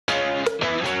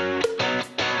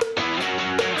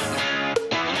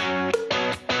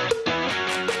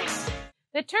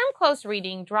The term close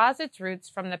reading draws its roots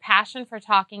from the passion for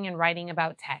talking and writing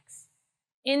about text.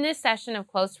 In this session of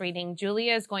close reading,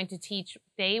 Julia is going to teach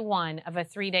day 1 of a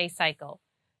 3-day cycle.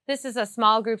 This is a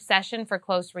small group session for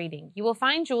close reading. You will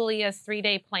find Julia's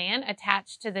 3-day plan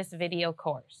attached to this video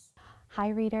course. Hi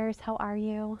readers, how are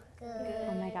you? Good.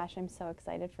 Oh my gosh, I'm so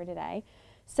excited for today.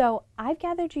 So I've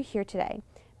gathered you here today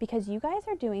because you guys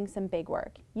are doing some big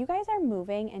work. You guys are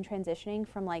moving and transitioning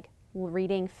from like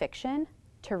reading fiction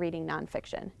to reading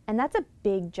nonfiction. And that's a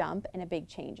big jump and a big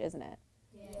change, isn't it?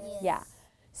 Yes. Yeah.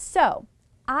 So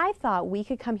I thought we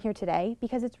could come here today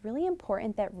because it's really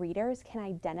important that readers can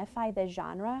identify the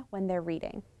genre when they're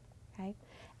reading, okay?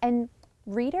 And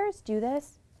readers do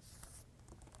this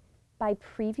by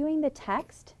previewing the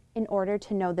text in order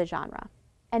to know the genre.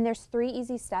 And there's 3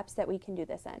 easy steps that we can do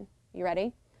this in. You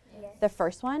ready? Yes. The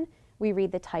first one, we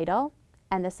read the title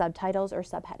and the subtitles or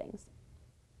subheadings.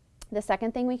 The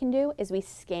second thing we can do is we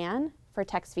scan for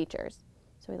text features.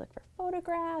 So we look for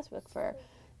photographs, we look for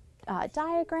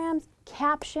diagrams,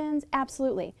 captions,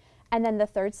 absolutely. And then the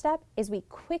third step is we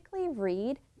quickly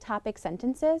read topic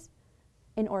sentences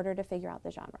in order to figure out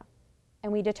the genre.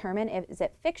 And we determine if is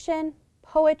it fiction,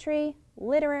 poetry,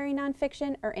 literary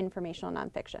nonfiction, or informational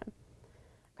nonfiction.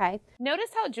 Okay? Notice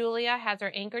how Julia has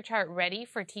her anchor chart ready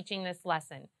for teaching this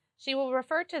lesson. She will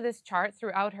refer to this chart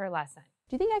throughout her lesson.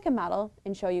 Do you think I can model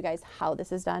and show you guys how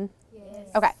this is done?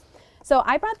 Yes. Okay, so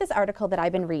I brought this article that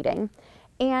I've been reading,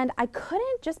 and I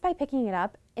couldn't, just by picking it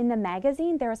up, in the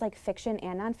magazine there was like fiction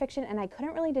and nonfiction, and I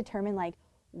couldn't really determine like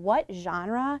what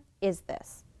genre is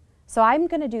this. So I'm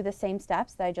gonna do the same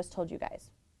steps that I just told you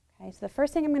guys. Okay, so the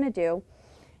first thing I'm gonna do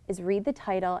is read the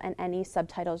title and any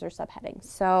subtitles or subheadings.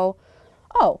 So,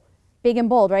 oh, big and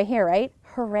bold right here, right?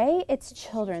 Hooray, it's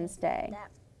Children's Day.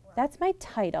 That's my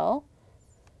title.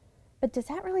 But does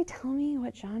that really tell me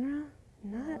what genre?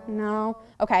 No.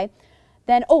 Okay.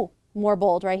 Then, oh, more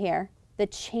bold right here. The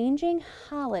changing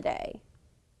holiday.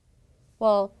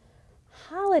 Well,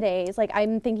 holidays, like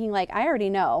I'm thinking like I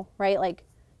already know, right? Like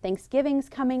Thanksgiving's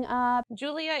coming up.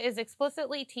 Julia is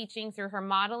explicitly teaching through her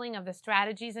modeling of the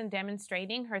strategies and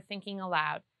demonstrating her thinking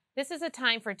aloud. This is a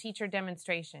time for teacher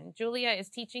demonstration. Julia is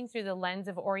teaching through the lens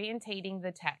of orientating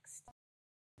the text.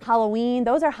 Halloween,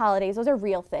 those are holidays, those are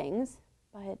real things.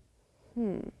 But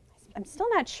I'm still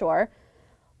not sure.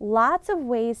 Lots of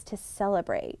ways to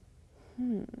celebrate.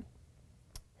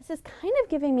 This is kind of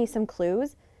giving me some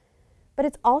clues, but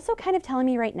it's also kind of telling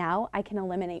me right now I can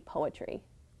eliminate poetry.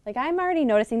 Like I'm already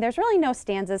noticing there's really no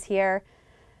stanzas here.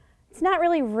 It's not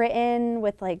really written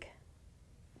with like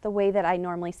the way that I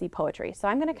normally see poetry. So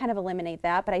I'm gonna kind of eliminate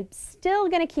that, but I'm still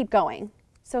gonna keep going.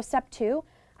 So step 2,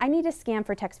 I need to scan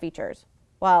for text features.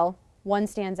 Well, one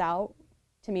stands out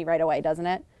to me right away, doesn't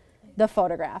it? The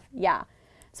photograph, yeah.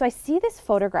 So I see this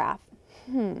photograph,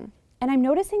 and I'm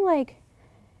noticing like,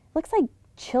 looks like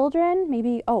children,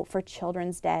 maybe, oh, for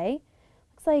Children's Day.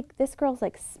 Looks like this girl's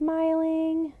like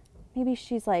smiling. Maybe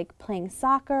she's like playing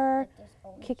soccer,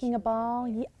 kicking a ball.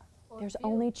 Yeah. There's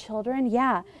only children,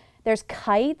 yeah. There's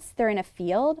kites, they're in a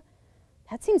field.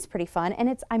 That seems pretty fun.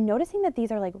 And I'm noticing that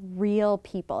these are like real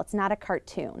people. It's not a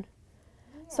cartoon.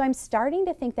 So I'm starting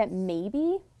to think that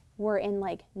maybe we're in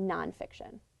like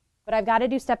nonfiction. But I've got to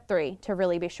do step 3 to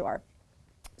really be sure.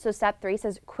 So step 3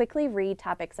 says quickly read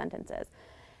topic sentences.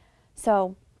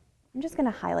 So I'm just going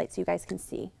to highlight so you guys can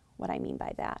see what I mean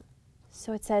by that.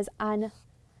 So it says on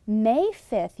May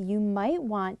 5th, you might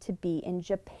want to be in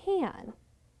Japan.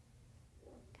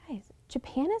 Guys,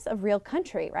 Japan is a real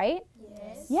country, right?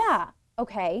 Yes. Yeah.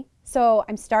 Okay. So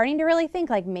I'm starting to really think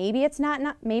like maybe it's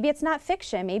not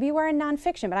fiction. Maybe we're in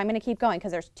nonfiction, but I'm going to keep going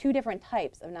because there's 2 different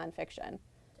types of nonfiction.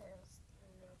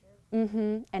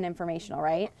 And informational,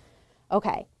 right?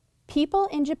 Okay. People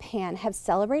in Japan have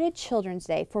celebrated Children's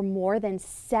Day for more than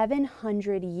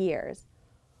 700 years.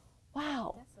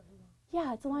 Wow.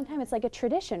 Yeah, it's a long time. It's like a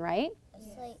tradition, right?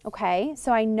 Okay,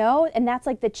 so I know, and that's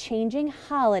like the changing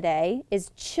holiday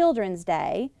is Children's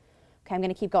Day. Okay, I'm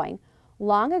going to keep going.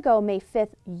 Long ago, May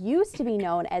 5th used to be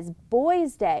known as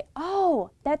Boys' Day.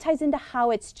 Oh, that ties into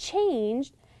how it's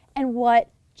changed and what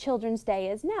Children's Day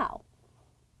is now.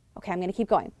 Okay, I'm going to keep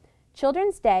going.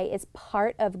 Children's Day is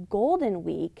part of Golden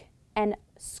Week, and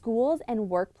schools and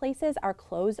workplaces are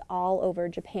closed all over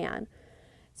Japan.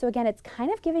 So again, it's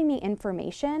kind of giving me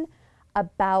information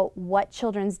about what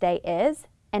Children's Day is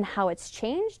and how it's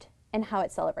changed and how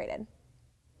it's celebrated.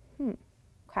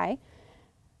 Okay. It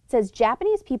says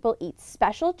Japanese people eat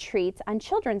special treats on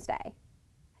Children's Day.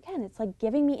 Again, it's like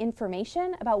giving me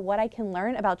information about what I can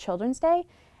learn about Children's Day,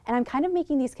 and I'm kind of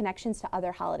making these connections to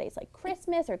other holidays like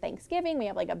Christmas or Thanksgiving. We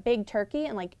have like a big turkey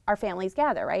and like our families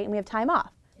gather, right? And we have time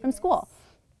off from school.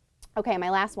 Okay, my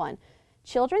last one.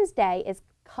 Children's Day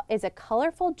is a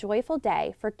colorful, joyful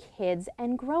day for kids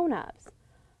and grown-ups.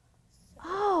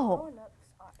 Oh.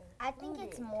 I think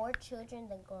it's more children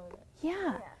than grown-ups.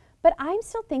 Yeah, but I'm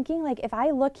still thinking, like, if I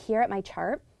look here at my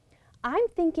chart, I'm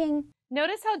thinking...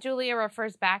 Notice how Julia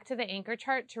refers back to the anchor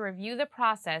chart to review the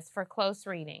process for close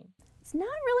reading. It's not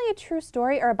really a true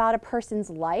story or about a person's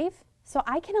life, so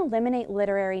I can eliminate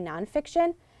literary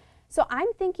nonfiction. So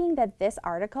I'm thinking that this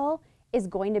article is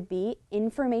going to be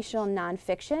informational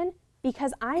nonfiction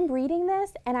because I'm reading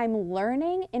this and I'm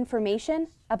learning information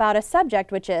about a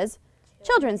subject, which is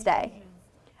Children's Day.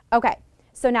 Okay,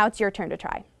 so now it's your turn to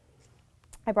try.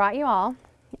 I brought you all.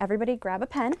 Everybody grab a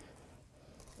pen.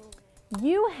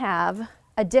 You have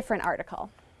a different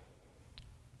article.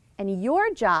 And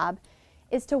your job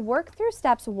is to work through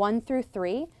steps 1 through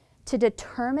 3 to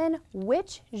determine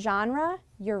which genre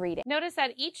you're reading. Notice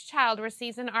that each child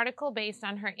receives an article based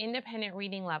on her independent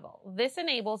reading level. This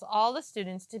enables all the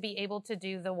students to be able to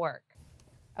do the work.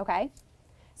 Okay,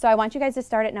 so I want you guys to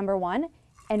start at number 1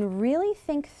 and really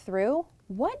think through,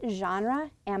 what genre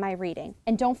am I reading?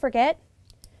 And don't forget,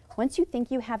 once you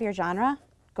think you have your genre,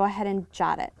 go ahead and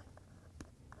jot it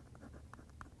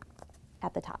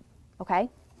at the top, okay?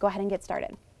 Go ahead and get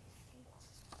started.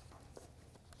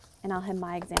 And I'll have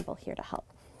my example here to help.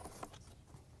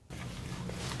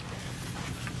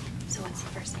 So what's the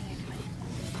first thing you're doing?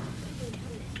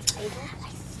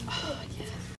 Oh, yeah.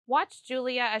 Watch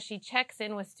Julia as she checks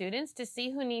in with students to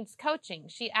see who needs coaching.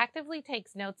 She actively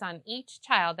takes notes on each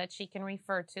child that she can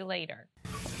refer to later.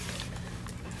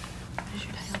 What does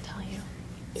your title tell you?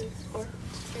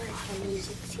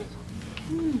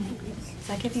 Does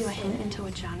that give you a hint into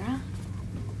what genre?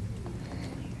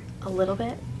 A little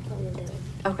bit? A little bit.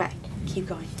 Okay, keep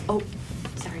going. Oh,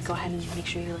 sorry, go ahead and make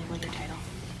sure you label your title.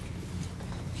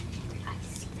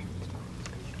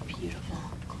 Beautiful.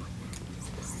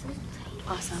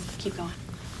 Awesome, keep going.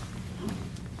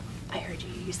 I heard you.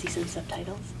 You see some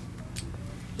subtitles?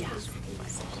 Yeah.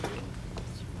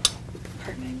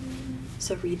 Perfect.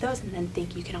 So read those and then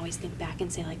think, you can always think back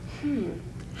and say like,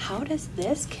 how does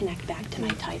this connect back to my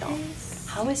title?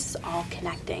 How is this all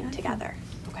connecting together?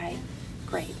 Okay,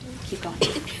 great. Keep going.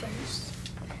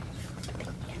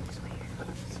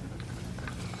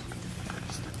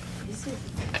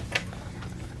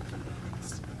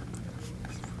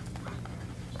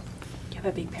 You have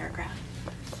a big paragraph.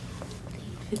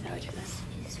 Is that what you're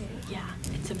saying? Yeah,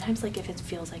 and sometimes like if it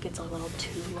feels like it's a little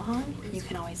too long, you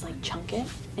can always like chunk it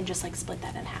and just like split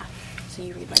that in half. So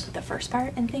you read like the first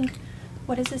part and think,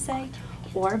 what does this say?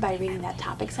 Or by reading that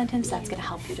topic sentence, that's going to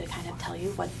help you to kind of tell you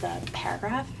what the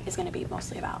paragraph is going to be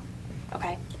mostly about.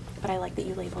 Okay? But I like that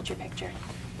you labeled your picture.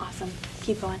 Awesome.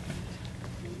 Keep going.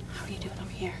 How are you doing over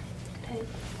here? Good.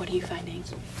 What are you finding?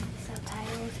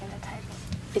 Subtitles and the titles.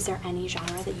 Is there any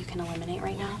genre that you can eliminate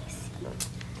right now?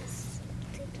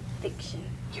 Fiction.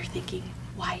 You're thinking,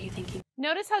 why are you thinking?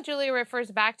 Notice how Julia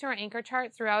refers back to her anchor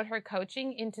chart throughout her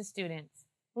coaching into students.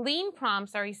 Lean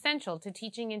prompts are essential to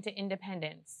teaching into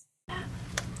independence.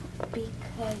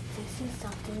 Because this is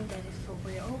something that is for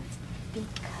real.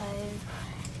 Because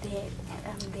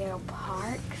there are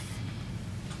parks.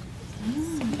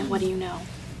 And what do you know?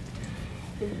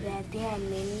 That there are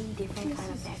many different kinds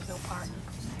of national parks.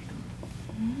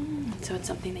 So it's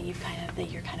something that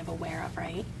you're kind of aware of,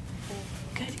 right?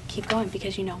 Good. Keep going,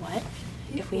 because you know what?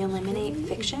 If we eliminate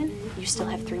fiction, you still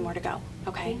have 3 more to go.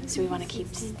 Okay? So we want to keep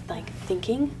like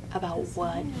thinking about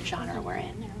what genre we're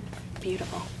in.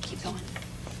 Beautiful. Keep going.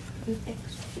 You're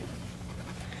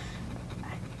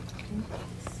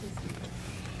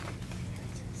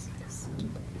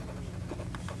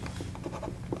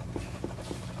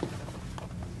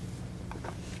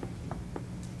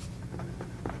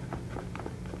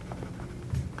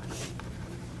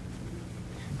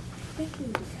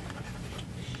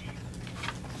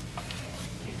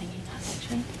thinking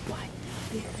non-fiction? Why?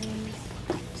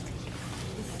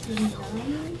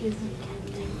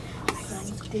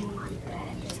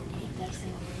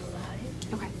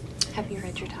 Okay. Have you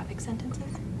read your topic sentences?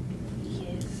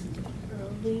 Yes.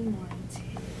 Early morning.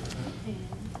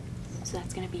 So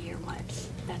that's going to be your what?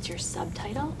 That's your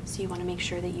subtitle. So you want to make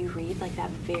sure that you read like that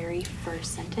very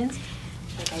first sentence,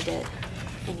 like I did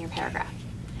in your paragraph.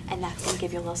 And that's going to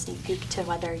give you a little sneak peek to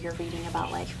whether you're reading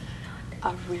about like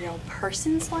a real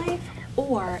person's life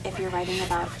or if you're writing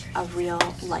about a real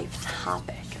life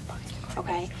topic.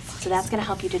 Okay? So that's going to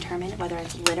help you determine whether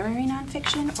it's literary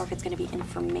nonfiction or if it's going to be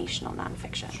informational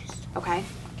nonfiction. Okay?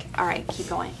 All right, keep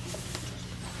going.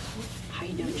 How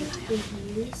you doing, Josiah?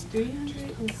 The years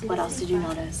 360. What else did you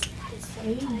notice?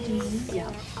 AD.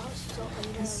 Yeah.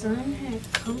 The sun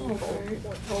had come over.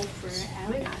 Oh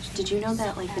my gosh. Did you know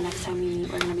that like the next time we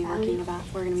meet, we're gonna be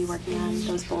working on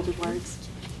those bolded words?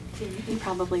 You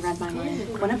probably read my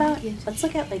mind. What about, let's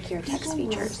look at like your text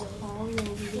features.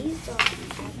 These are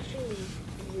actually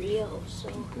real, so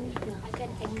I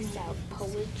can X out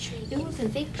poetry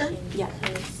and fiction Yeah.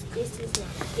 because this is not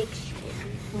fiction.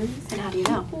 And how do you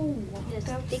know?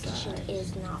 Because fiction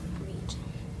is not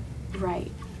real.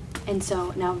 Right. And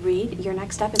so now read, your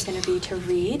next step is going to be to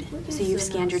read. So you've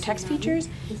scanned your text features,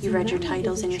 you read your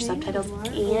titles and your subtitles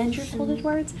and your bolded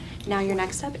words. Now your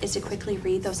next step is to quickly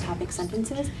read those topic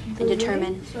sentences and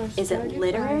determine, is it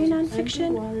literary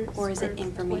nonfiction or is it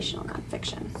informational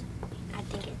nonfiction? I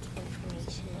think it's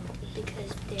informational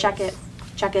because there's...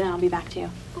 Check it and I'll be back to you.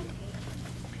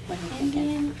 What are you thinking?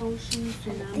 Indian Ocean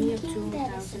tsunami of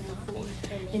 2004.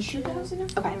 In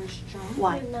 2004, Okay.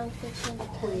 Why? Nonfiction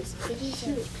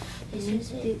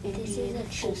because this is a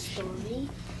true story.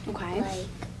 Okay. Like,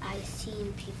 I've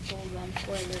seen people run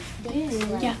for Olympics.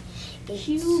 Like, Yeah. it's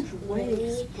Huge waves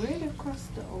really spread across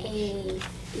the ocean.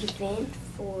 a event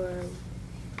for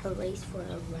a race for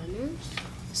runners.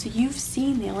 So you've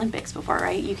seen the Olympics before,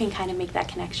 right? You can kind of make that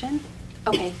connection.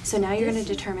 Okay, so now you're going to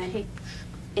determine,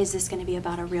 is this going to be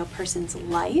about a real person's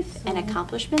life and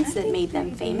accomplishments that made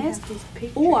them famous?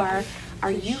 Or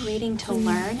are you reading to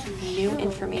learn new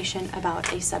information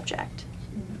about a subject?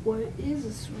 What is a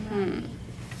tsunami?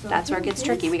 So That's where it gets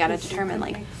tricky. We got to determine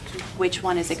like which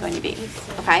one is it going to be,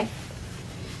 okay?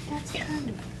 That's kind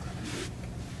of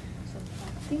so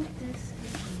I think this is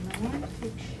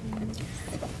nonfiction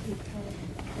because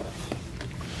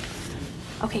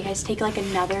Okay guys, take like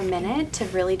another minute to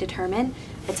really determine.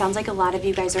 It sounds like a lot of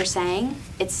you guys are saying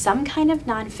it's some kind of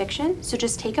nonfiction, so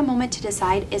just take a moment to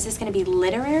decide, is this going to be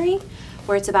literary,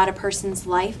 where it's about a person's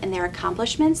life and their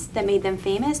accomplishments that made them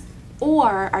famous,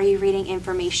 or are you reading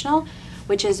informational,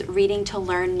 which is reading to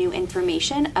learn new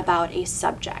information about a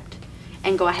subject?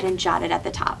 And go ahead and jot it at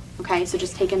the top, okay? So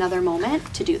just take another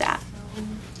moment to do that.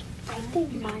 I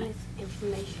think mine is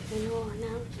informational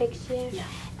nonfiction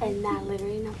and not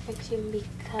literary nonfiction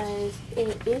because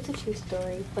it is a true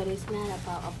story, but it's not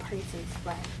about a person's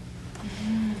life.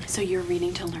 So you're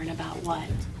reading to learn about what?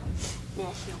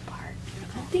 National park.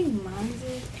 I think mine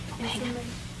is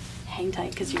Hang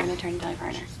tight, because you're going to turn to thy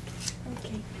partner.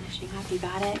 okay. Finishing up, you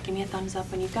got it. Give me a thumbs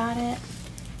up when you got it.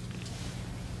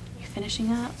 You're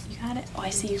finishing up, you got it. Oh, I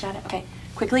see you got it. Okay,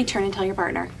 quickly turn and tell your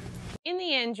partner. In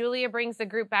the end, Julia brings the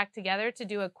group back together to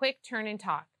do a quick turn and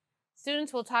talk.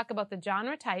 Students will talk about the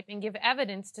genre type and give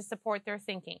evidence to support their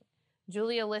thinking.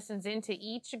 Julia listens into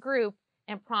each group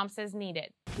and prompts as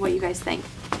needed. What you guys think,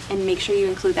 and make sure you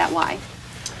include that why.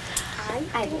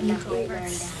 I did not learn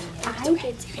that. I think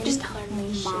it's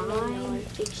informational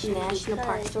fiction. National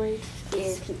park story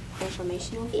is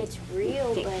informational. It's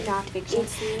real, but not fiction.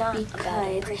 It's not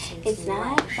because it's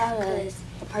not about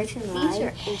a person's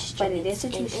life, but it is a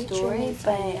true story.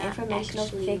 But informational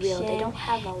fiction, they don't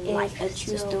have a life. Is a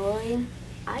true story.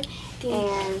 I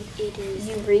think it is.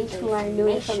 You read to learn new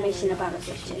information about a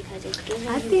fiction because it's giving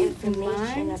I you think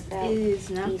information mine about is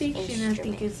not these fiction. I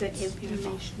think it's an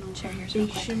instruments. informational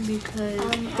fiction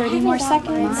because 30 more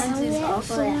seconds. mine is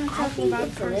also not I talking think about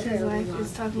it's person's literally life.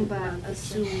 It's talking about a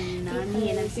tsunami,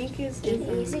 and I think it's It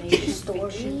is a true information story,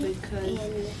 fiction because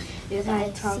and it's I've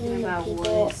not talking seen about people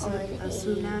what is on a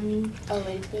tsunami,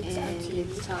 Olympics on and TV,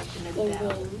 it's talking and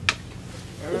about then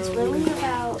it's really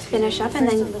about Finish up, and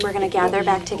then we're going to gather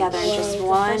back together in just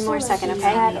one more second,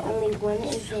 had okay? only one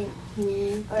event,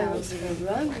 or it's for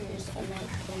runners,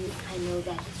 and I know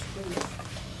that it's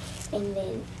real. And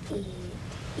then it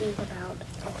is about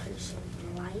a person's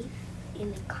life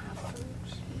and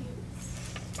accomplishments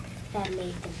that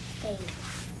made them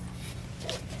famous.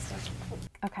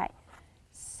 Okay,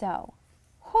 so,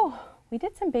 we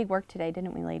did some big work today,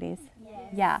 didn't we, ladies?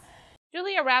 Yes. Yeah.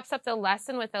 Julia wraps up the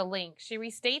lesson with a link. She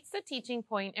restates the teaching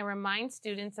point and reminds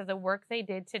students of the work they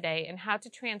did today and how to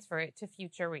transfer it to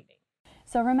future reading.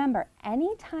 So remember,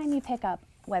 anytime you pick up,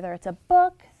 whether it's a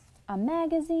book, a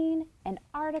magazine, an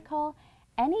article,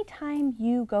 anytime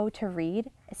you go to read,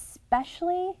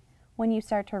 especially when you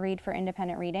start to read for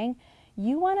independent reading,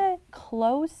 you want to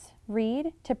close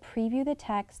read to preview the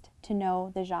text to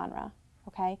know the genre,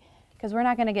 okay? Because we're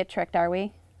not going to get tricked, are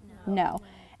we? No.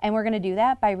 And we're going to do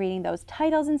that by reading those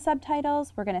titles and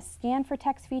subtitles. We're going to scan for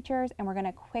text features, and we're going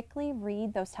to quickly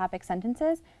read those topic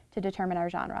sentences to determine our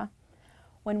genre.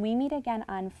 When we meet again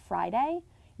on Friday,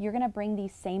 you're going to bring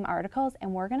these same articles,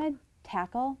 and we're going to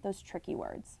tackle those tricky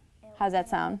words. How's that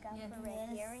sound?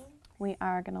 We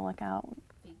are going to look out.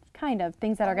 kind of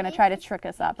things that are going to try to trick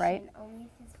us up, right? Only if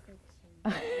it's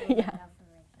fiction. Yeah.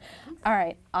 All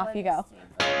right, off you go.